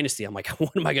team in Dynasty, I'm like,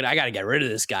 what am I got to get rid of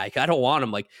this guy. I don't want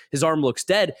him. Like, his arm looks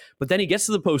dead. But then he gets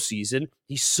to the postseason.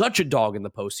 He's such a dog in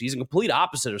the postseason, complete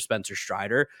opposite of Spencer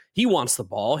Strider. He wants the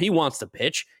ball. He wants to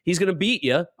pitch. He's going to beat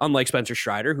you, unlike Spencer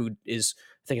Strider, who is,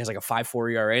 I think, has like a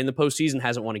 5.4 ERA in the postseason,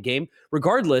 hasn't won a game.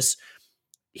 Regardless,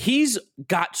 he's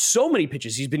got so many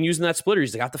pitches. He's been using that splitter.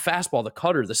 He's got the fastball, the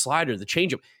cutter, the slider, the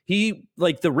changeup. He,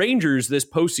 like the Rangers this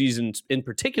postseason in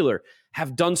particular,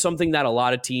 have done something that a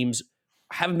lot of teams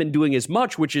haven't been doing as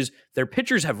much, which is their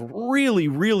pitchers have really,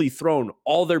 really thrown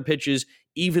all their pitches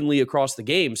evenly across the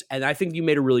games. And I think you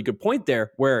made a really good point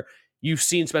there, where you've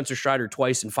seen Spencer Strider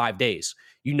twice in 5 days.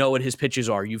 You know what his pitches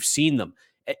are. You've seen them.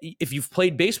 If you've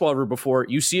played baseball ever before,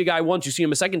 you see a guy once, you see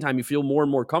him a second time, you feel more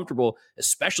and more comfortable,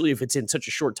 especially if it's in such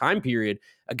a short time period.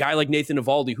 A guy like Nathan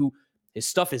Eovaldi, who his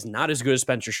stuff is not as good as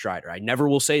Spencer Strider. I never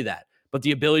will say that. But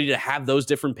the ability to have those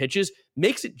different pitches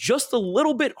makes it just a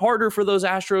little bit harder for those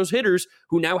Astros hitters,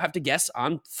 who now have to guess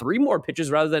on 3 more pitches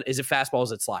rather than, is it fastball,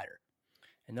 is it slider?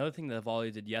 Another thing that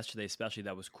Eovaldi did yesterday, especially,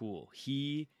 that was cool.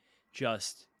 He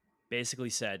just basically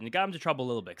said, and it got him to trouble a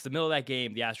little bit, because the middle of that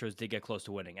game, the Astros did get close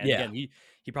to winning. And again,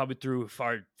 he probably threw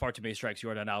far too many strikes.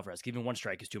 Yordan Alvarez, even 1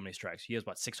 strike is too many strikes. He has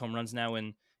 6 home runs now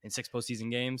in 6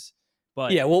 postseason games.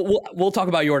 But yeah, we'll talk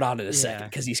about Yordan in a second,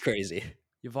 because he's crazy.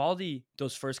 Uvalde,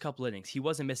 those first couple innings, he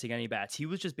wasn't missing any bats. He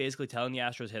was just basically telling the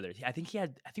Astros hitters. I think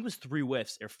it was 3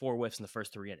 whiffs or 4 whiffs in the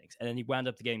first 3 innings. And then he wound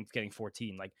up getting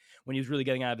 14. Like when he was really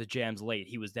getting out of his jams late,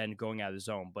 he was then going out of the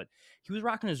zone. But he was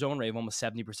rocking a zone rate of almost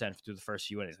 70% through the first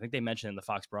few innings. I think they mentioned in the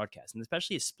Fox broadcast, and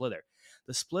especially his splitter.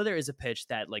 The splitter is a pitch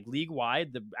that, like, league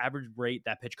wide, the average rate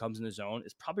that pitch comes in the zone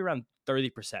is probably around 30%.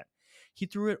 He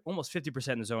threw it almost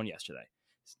 50% in the zone yesterday.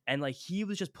 And like he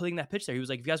was just putting that pitch there. He was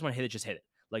like, if you guys want to hit it, just hit it.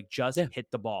 Like, just Yeah.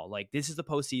 hit the ball. Like, this is the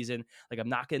postseason. Like, I'm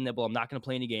not going to nibble. I'm not going to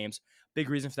play any games. Big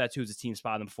reason for that, too, is the team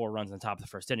spotted him 4 runs on top of the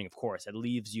first inning, of course. It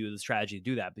leaves you the strategy to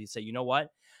do that. But you say, you know what?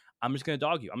 I'm just going to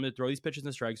dog you. I'm going to throw these pitches in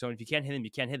the strike zone. If you can't hit him,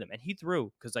 you can't hit him. And he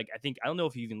threw, because, like, I don't know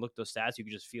if you even looked those stats. You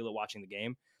could just feel it watching the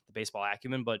game, the baseball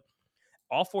acumen. But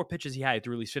all 4 pitches he had, he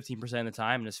threw at least 15% of the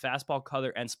time. And his fastball,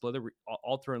 cutter, and splitter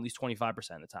all threw at least 25%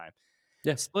 of the time.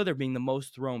 Yeah. Splitter being the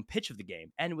most thrown pitch of the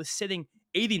game. And it was sitting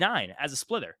 89 as a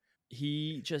splitter.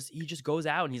 He just goes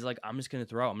out and he's like, I'm just going to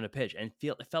throw. I'm going to pitch. And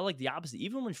it felt like the opposite.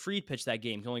 Even when Fried pitched that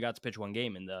game, he only got to pitch 1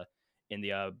 game in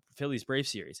the Phillies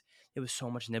Braves series. It was so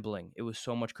much nibbling. It was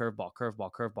so much curveball. I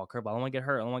don't want to get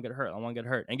hurt. I don't want to get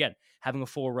hurt. And again, having a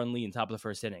 4-run lead in top of the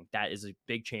first inning, that is a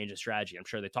big change in strategy. I'm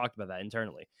sure they talked about that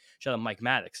internally. Shout out Mike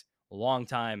Maddox, a long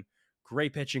time,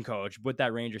 great pitching coach with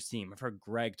that Rangers team. I've heard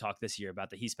Greg talk this year about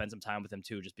that. He spent some time with him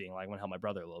too, just being like, I want to help my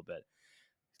brother a little bit.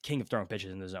 King of throwing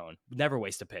pitches in the zone. Never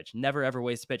waste a pitch. Never ever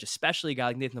waste a pitch, especially a guy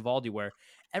like Nathan Eovaldi, where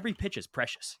every pitch is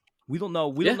precious. We don't know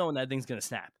when that thing's gonna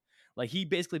snap. Like, he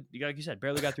basically, like you said,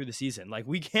 barely got through the season. Like,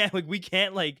 we can't.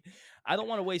 I don't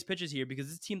want to waste pitches here because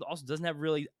this team also doesn't have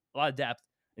really a lot of depth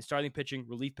in starting pitching,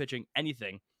 relief pitching,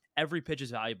 anything. Every pitch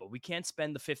is valuable. We can't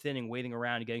spend the 5th inning waiting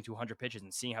around and getting to 100 pitches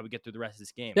and seeing how we get through the rest of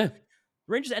this game. Yeah.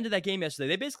 The Rangers ended that game yesterday.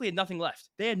 They basically had nothing left.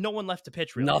 They had no one left to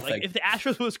pitch, really. Nothing. Like, if the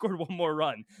Astros would have scored 1 more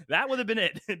run, that would have been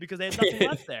it because they had nothing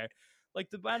left there. Like,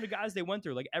 the amount of guys they went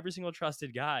through, like every single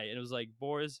trusted guy, and it was like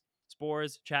Boras,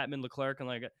 Spores, Chapman, Leclerc, and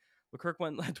like Leclerc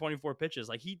went like 24 pitches.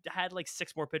 Like, he had like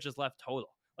 6 more pitches left total.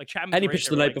 Like, Chapman, And he pitched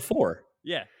the night before.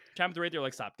 Yeah, Chapman the right there,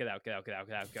 like, stop, get out.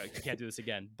 You can't do this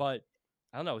again. But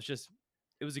I don't know.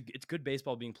 It's good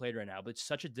baseball being played right now, but it's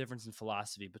such a difference in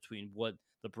philosophy between what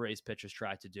the Braves pitchers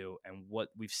tried to do and what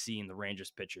we've seen the Rangers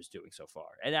pitchers doing so far,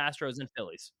 and Astros and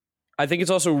Phillies. I think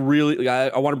it's also really,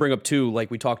 I want to bring up too,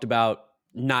 like we talked about,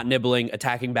 not nibbling,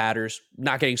 attacking batters,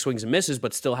 not getting swings and misses,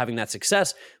 but still having that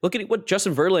success. Look at what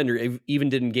Justin Verlander even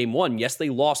did in game 1. Yes, they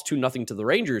lost 2-0 to the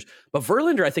Rangers, but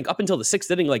Verlander, I think up until the 6th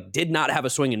inning, like did not have a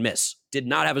swing and miss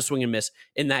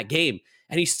in that game.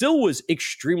 And he still was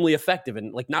extremely effective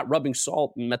and like not rubbing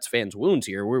salt in Mets fans' wounds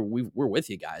here. We're with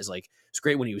you guys. Like, it's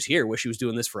great when he was here. Wish he was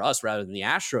doing this for us rather than the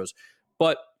Astros.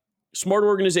 But smart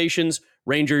organizations,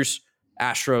 Rangers,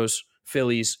 Astros,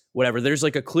 Phillies, whatever. There's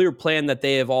like a clear plan that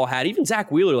they have all had. Even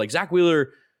Zach Wheeler,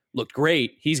 looked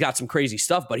great. He's got some crazy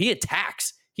stuff, but he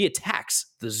attacks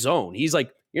the zone. He's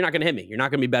like, you're not going to hit me. You're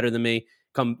not going to be better than me.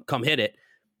 Come hit it.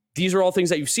 These are all things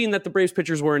that you've seen that the Braves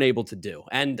pitchers weren't able to do.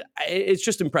 And it's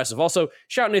just impressive. Also,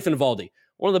 shout out Nathan Eovaldi,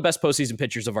 one of the best postseason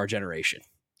pitchers of our generation.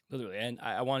 Literally. And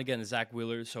I want to get into Zach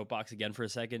Wheeler's soapbox again for a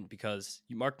second because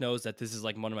Mark knows that this is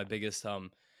like one of my biggest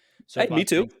Hey, me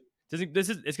too. It's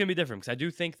going to be different because I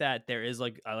do think that there is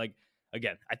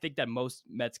again, I think that most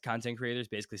Mets content creators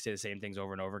basically say the same things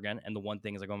over and over again. And the one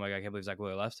thing is like, oh my God, I can't believe Zach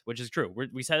Wheeler left, which is true.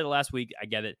 We said it last week. I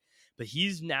get it. But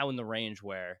he's now in the range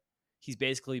where he's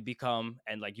basically become,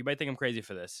 and like, you might think I'm crazy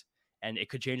for this, and it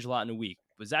could change a lot in a week,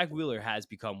 but Zach Wheeler has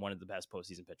become one of the best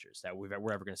postseason pitchers that we're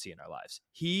ever going to see in our lives.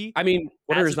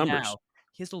 What are his numbers? Now,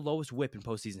 he has the lowest whip in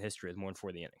postseason history with more than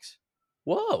 4 innings.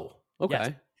 Whoa. Okay.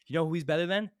 Yes. You know who he's better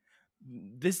than?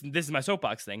 This is my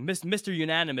soapbox thing. Mr.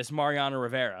 Unanimous Mariano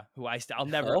Rivera, who I'll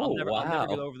never get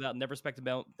over that. I'll never respect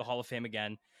the Hall of Fame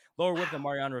again. Lower whip than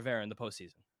Mariano Rivera in the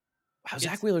postseason. Wow,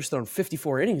 Zach Wheeler's thrown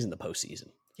 54 innings in the postseason.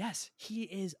 Yes, he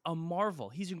is a marvel.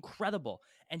 He's incredible.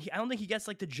 And I don't think he gets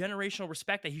like the generational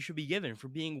respect that he should be given for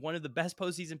being one of the best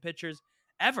postseason pitchers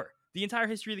ever. The entire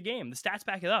history of the game. The stats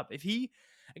back it up.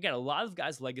 Again, a lot of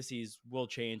guys' legacies will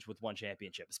change with one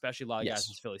championship, especially a lot of guys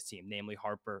in the Phillies team, namely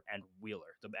Harper and Wheeler.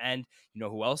 And you know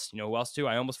who else? Too?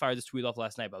 I almost fired this tweet off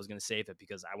last night, but I was going to save it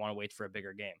because I want to wait for a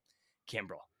bigger game.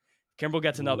 Kimbrel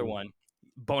gets another one.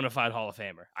 Bona fide Hall of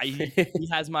Famer. He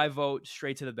has my vote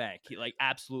straight to the bank. He, like,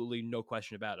 absolutely no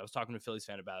question about it. I was talking to a Phillies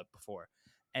fan about it before,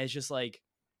 and it's just like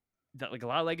that. Like, a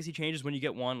lot of legacy changes when you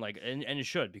get one. Like, and it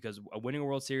should, because winning a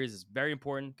World Series is very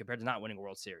important compared to not winning a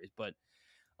World Series. But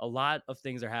a lot of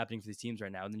things are happening for these teams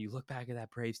right now, and then you look back at that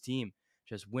Braves team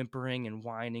just whimpering and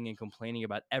whining and complaining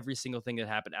about every single thing that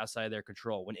happened outside of their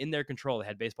control. When in their control, they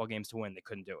had baseball games to win, they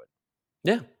couldn't do it.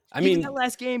 Yeah. I Even that mean,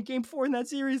 last game, game 4 in that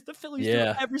series, the Phillies threw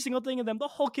yeah. every single thing of them. The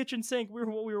whole kitchen sink. We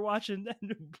were watching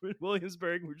in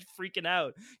Williamsburg. We were just freaking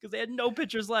out because they had no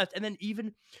pitchers left. And then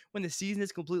even when the season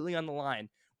is completely on the line,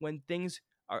 when things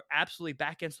are absolutely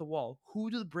back against the wall, who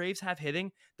do the Braves have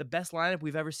hitting? The best lineup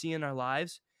we've ever seen in our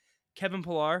lives. Kevin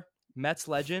Pillar, Mets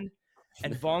legend,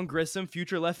 and Vaughn Grissom,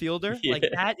 future left fielder. Like, Yeah.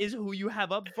 that is who you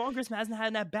have up. Vaughn Grissom hasn't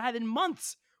had that bad in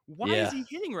months. Why is Yeah. he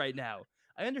hitting right now?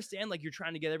 I understand, like, you're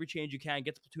trying to get every change you can,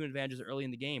 get the platoon advantages early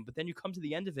in the game, but then you come to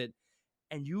the end of it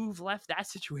and you've left that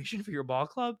situation for your ball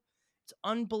club. It's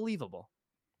unbelievable.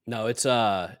 No, it's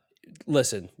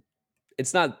listen,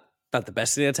 it's not the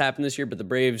best thing that's happened this year, but the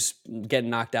Braves getting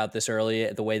knocked out this early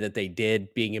the way that they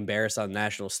did, being embarrassed on the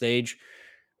national stage,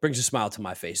 brings a smile to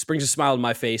my face. Brings a smile to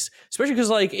my face, especially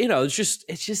because, like, it's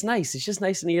just nice. It's just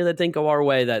nice in a year that didn't go our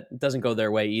way, that doesn't go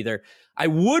their way either. I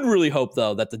would really hope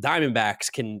though that the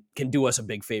Diamondbacks can do us a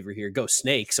big favor here. Go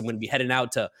Snakes! I'm going to be heading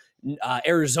out to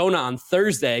Arizona on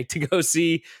Thursday to go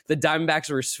see the Diamondbacks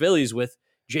versus Phillies with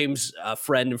James,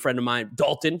 friend of mine,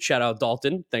 Dalton. Shout out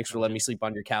Dalton. Thanks for letting me sleep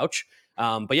on your couch.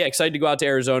 But yeah, excited to go out to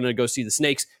Arizona to go see the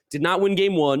Snakes. Did not win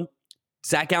game 1.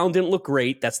 Zach Allen didn't look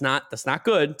great. That's not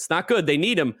good. It's not good. They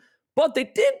need him. But they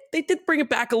did bring it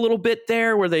back a little bit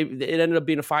there where it ended up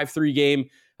being a 5-3 game.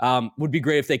 Would be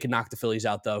great if they could knock the Phillies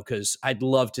out though, because I'd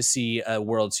love to see a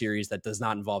World Series that does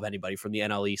not involve anybody from the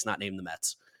NL East, not named the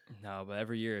Mets. No, but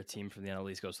every year a team from the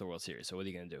NL East goes to the World Series. So what are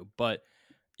you going to do? But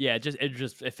yeah,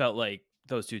 it felt like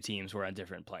those two teams were on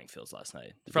different playing fields last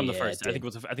night. From the Yeah, first, it did. I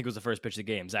think it was the first pitch of the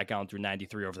game. Zach Allen threw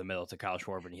 93 over the middle to Kyle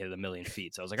Schwarber, and he hit a million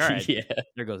feet. So I was like, all right, Yeah.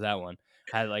 there goes that one.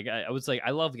 I was like,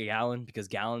 I love Gallen because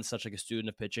Gallen's such like a student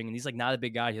of pitching, and he's like not a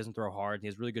big guy. He doesn't throw hard. He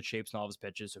has really good shapes in all of his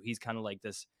pitches. So he's kind of like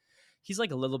this. He's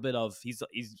like a little bit of he's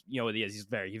you know what he is. He's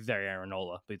very Aaron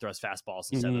Nola, but he throws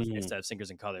fastballs instead of sinkers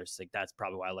and cutters. Like that's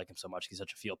probably why I like him so much. He's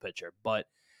such a field pitcher, but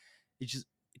it's just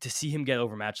to see him get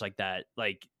overmatched like that,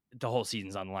 like the whole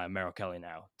season's on the line. Merrill Kelly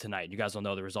now tonight. You guys will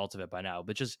know the results of it by now,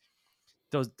 but just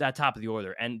that top of the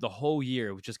order and the whole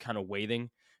year was just kind of waiting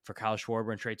for Kyle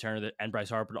Schwarber and Trey Turner and Bryce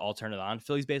Harper to all turn it on.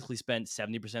 Phillies basically spent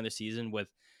 70% of the season with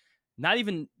not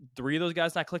even 3 of those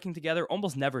guys not clicking together,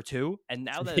 almost never 2. And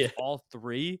now that Yeah. it's all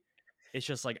 3, it's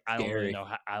just like I don't really Scary. know.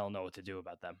 I don't know what to do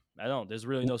about them. I don't. There's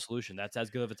really no solution. That's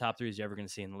as good of a top 3 as you're ever going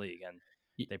to see in the league, and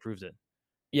they proved it.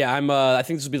 Yeah, I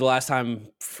think this will be the last time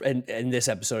in this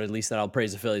episode, at least, that I'll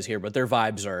praise the Phillies here. But their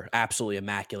vibes are absolutely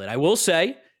immaculate. I will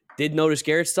say, did notice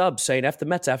Garrett Stubbs saying "F the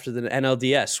Mets" after the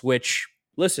NLDS. Which,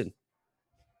 listen,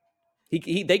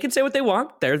 they can say what they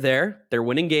want. They're there. They're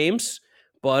winning games.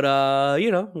 But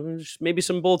maybe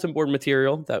some bulletin board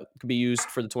material that could be used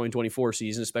for the 2024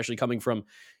 season, especially coming from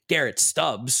Garrett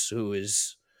Stubbs, who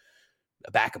is a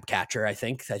backup catcher. I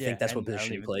think Yeah, that's what and I don't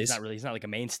position he even he's plays. not really he's not like a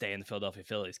mainstay in the Philadelphia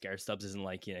Phillies. Garrett Stubbs isn't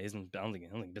like, he hasn't I don't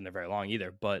think been there very long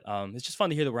either. But it's just fun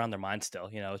to hear that we're on their mind still.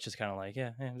 It's just kind of like,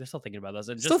 yeah, they're still thinking about us.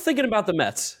 And Still just thinking about the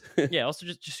Mets. yeah, also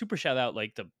just super shout out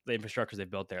like the infrastructures they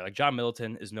built there. Like John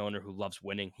Middleton is an owner who loves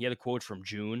winning. He had a quote from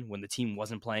June when the team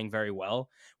wasn't playing very well,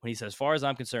 when he says, "As far as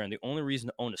I'm concerned, the only reason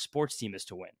to own a sports team is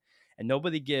to win. And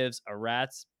nobody gives a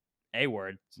rat's a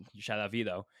word, shout out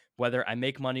Vito, whether I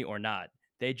make money or not.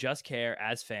 They just care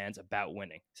as fans about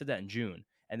winning." Said that in June.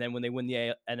 And then when they win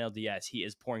the NLDS, he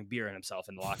is pouring beer in himself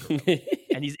in the locker room.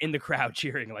 And he's in the crowd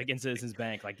cheering, like in Citizens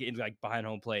Bank, like behind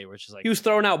home plate, where it's just like He was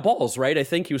throwing out balls, right? I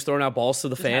think he was throwing out balls to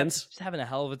the fans. just having a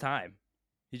hell of a time.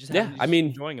 He's Yeah, I mean,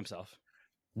 enjoying himself.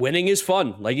 winning is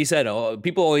fun. Like you said,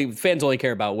 fans only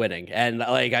care about winning. And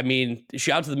like, I mean,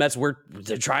 shout out to the Mets.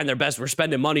 They're trying their best. We're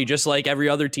spending money just like every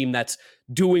other team that's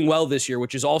doing well this year,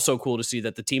 which is also cool to see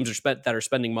that the teams that are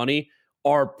spending money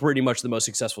are pretty much the most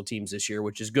successful teams this year,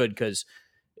 which is good because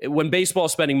when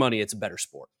baseball's spending money, it's a better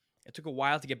sport. It took a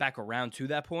while to get back around to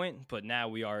that point, but now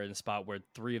we are in a spot where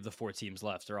 3 of the 4 teams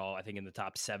left are all, I think, in the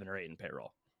top 7 or 8 in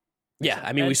payroll. Yeah,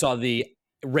 I mean, we saw the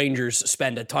Rangers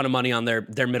spend a ton of money on their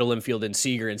middle infield in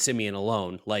Seager and Simeon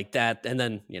alone, like that, and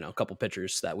then a couple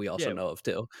pitchers that we also know of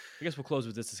too. I guess we'll close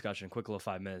with this discussion. Quick little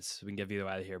 5 minutes, so we can get Vito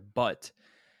out of here. But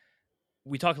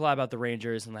we talked a lot about the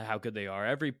Rangers and how good they are.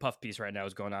 Every puff piece right now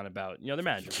is going on about their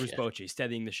manager, Bruce Bochy,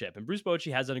 steadying the ship, and Bruce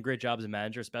Bochy has done a great job as a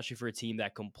manager, especially for a team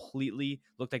that completely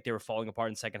looked like they were falling apart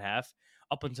in the second half.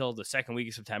 Up until the second week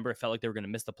of September, it felt like they were going to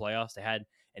miss the playoffs. They had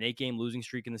an 8-game losing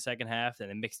streak in the second half, and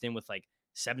then mixed in with like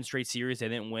 7 straight series they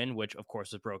didn't win, which of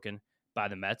course was broken by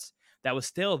the Mets. That was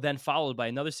still then followed by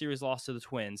another series loss to the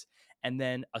Twins, and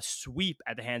then a sweep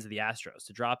at the hands of the Astros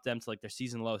to drop them to like their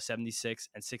season low 76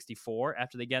 and 64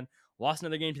 after they again lost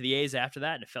another game to the A's after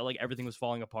that, and it felt like everything was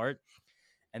falling apart.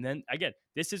 And then again,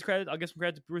 this is credit. I'll give some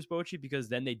credit to Bruce Bochy because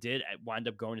then they did wind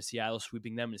up going to Seattle,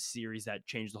 sweeping them in a series that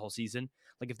changed the whole season.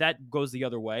 Like if that goes the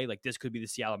other way, like this could be the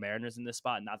Seattle Mariners in this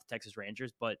spot, not the Texas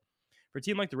Rangers. But for a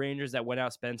team like the Rangers that went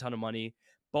out, spent a ton of money,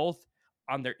 both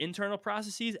on their internal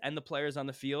processes and the players on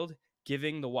the field,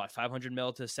 giving the 500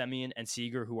 mil to Semien and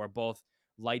Seager, who are both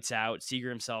lights out. Seager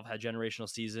himself had a generational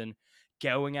season.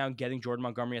 Going out and getting Jordan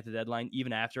Montgomery at the deadline,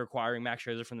 even after acquiring Max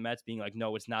Scherzer from the Mets, being like,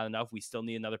 no, it's not enough. We still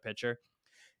need another pitcher.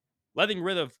 Letting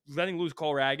lose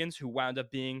Cole Ragans, who wound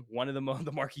up being one of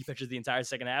the marquee pitchers the entire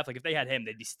second half. Like if they had him,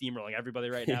 they'd be steamrolling everybody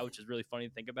right now, which is really funny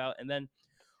to think about. And then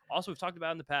also we've talked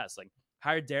about in the past, like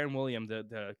hired Darren William,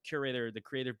 the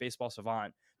creator of Baseball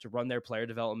Savant, to run their player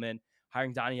development.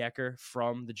 Hiring Donnie Ecker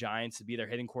from the Giants to be their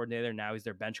hitting coordinator. Now he's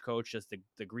their bench coach, just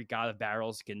the Greek god of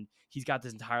barrels. He's got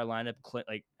this entire lineup,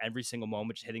 like every single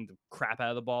moment, just hitting the crap out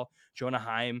of the ball. Jonah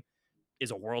Heim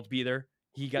is a world beater.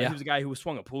 He was a guy who was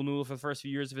swung a pool noodle for the first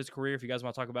few years of his career. If you guys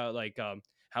want to talk about like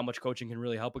how much coaching can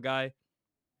really help a guy,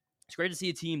 it's great to see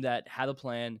a team that had a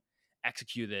plan,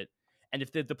 execute it, and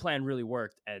if the plan really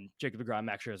worked and Jacob deGrom and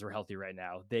Max Scherzer were healthy right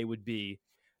now, they would be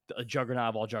a juggernaut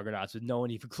of all juggernauts with no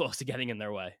one even close to getting in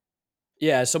their way.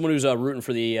 Yeah, as someone who's rooting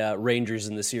for the Rangers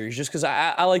in the series, just because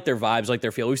I like their vibes, like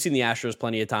their feel. We've seen the Astros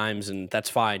plenty of times, and that's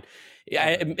fine.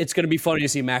 Yeah, it's going to be funny to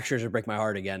see Max Scherzer break my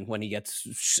heart again when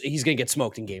he's going to get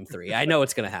smoked in Game 3. I know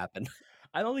it's going to happen.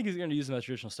 I don't think he's going to use him as a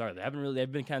traditional starter.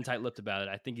 They've been kind of tight-lipped about it.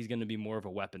 I think he's going to be more of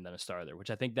a weapon than a starter, which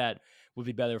I think that would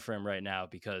be better for him right now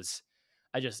because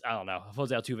I don't know. If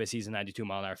Jose Altuve sees a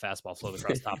 92-mile-an-hour fastball float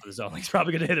across the top of the zone, he's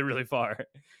probably going to hit it really far.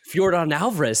 Yordan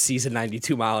Alvarez sees a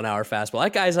 92-mile-an-hour fastball.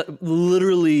 That guy's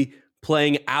literally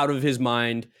playing out of his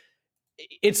mind.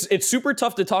 It's super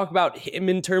tough to talk about him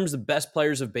in terms of best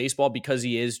players of baseball because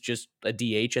he is just a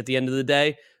DH at the end of the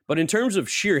day. But in terms of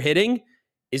sheer hitting,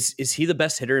 is he the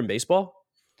best hitter in baseball?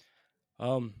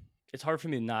 It's hard for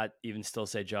me to not even still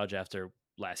say Judge after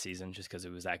last season just because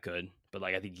it was that good. But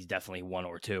like I think he's definitely one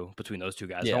or two between those two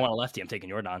guys. Yeah. If I want a lefty, I'm taking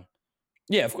Yordan.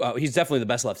 Yeah, he's definitely the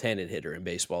best left-handed hitter in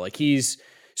baseball. Like he's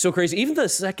so crazy. Even the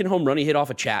second home run he hit off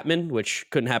of Chapman, which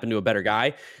couldn't happen to a better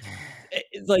guy.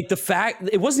 Like the fact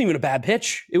it wasn't even a bad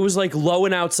pitch. It was like low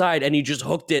and outside, and he just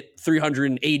hooked it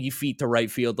 380 feet to right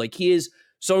field. Like he is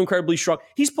so incredibly strong.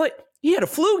 He had a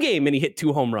flu game and he hit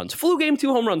 2 home runs. Flu game,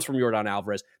 2 home runs from Yordan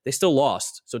Alvarez. They still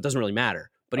lost, so it doesn't really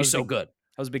matter. But he's so good.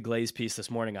 That was a big Glaze piece this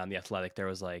morning on The Athletic. There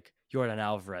was like Yordan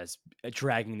Alvarez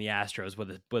dragging the Astros with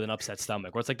an upset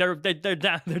stomach. Where it's like they're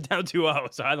down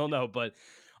 2-0. So I don't know, but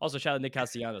also shout out to Nick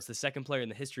Castellanos, the second player in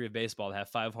the history of baseball to have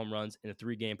 5 home runs in a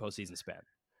 3-game postseason span.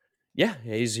 Yeah,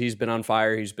 he's been on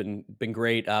fire. He's been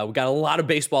great. We got a lot of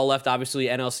baseball left. Obviously,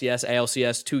 NLCS,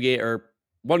 ALCS,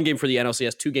 1 game for the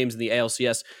NLCS, 2 games in the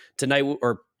ALCS tonight.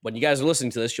 Or when you guys are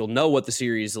listening to this, you'll know what the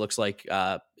series looks like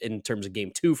in terms of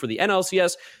Game 2 for the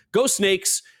NLCS. Go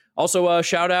Snakes! Also,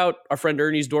 shout out our friend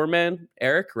Ernie's doorman,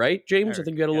 Eric. Right, James? I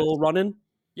think you had a little run in.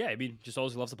 Yeah, I mean, just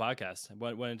always loves the podcast.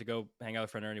 I went to go hang out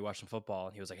with friend Ernie, watch some football,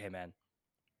 and he was like, "Hey, man."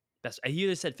 He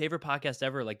either said favorite podcast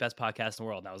ever, like best podcast in the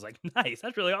world. And I was like, nice.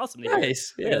 That's really awesome.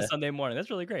 Nice. Yeah. Sunday morning.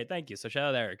 That's really great. Thank you. So shout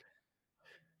out Eric.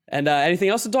 And anything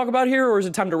else to talk about here, or is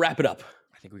it time to wrap it up?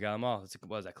 I think we got them all. What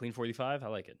was that? Clean 45? I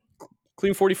like it.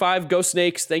 Clean 45. Go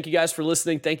Snakes. Thank you guys for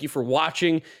listening. Thank you for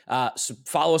watching.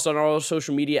 Follow us on all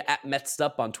social media at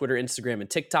MetsUp on Twitter, Instagram, and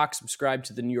TikTok. Subscribe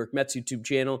to the New York Mets YouTube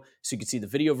channel so you can see the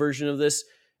video version of this.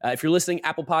 If you're listening,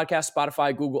 Apple Podcasts,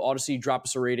 Spotify, Google, Odyssey, drop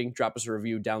us a rating, drop us a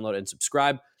review, download, and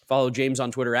subscribe. Follow James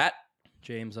on Twitter at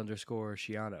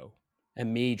James_Shiano.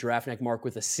 And me, Giraffe Neck Mark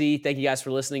with a C. Thank you guys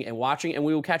for listening and watching, and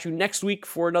we will catch you next week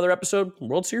for another episode.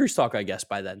 World Series talk, I guess,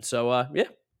 by then. So, yeah.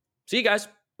 See you guys.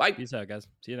 Bye. Peace out, guys.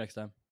 See you next time.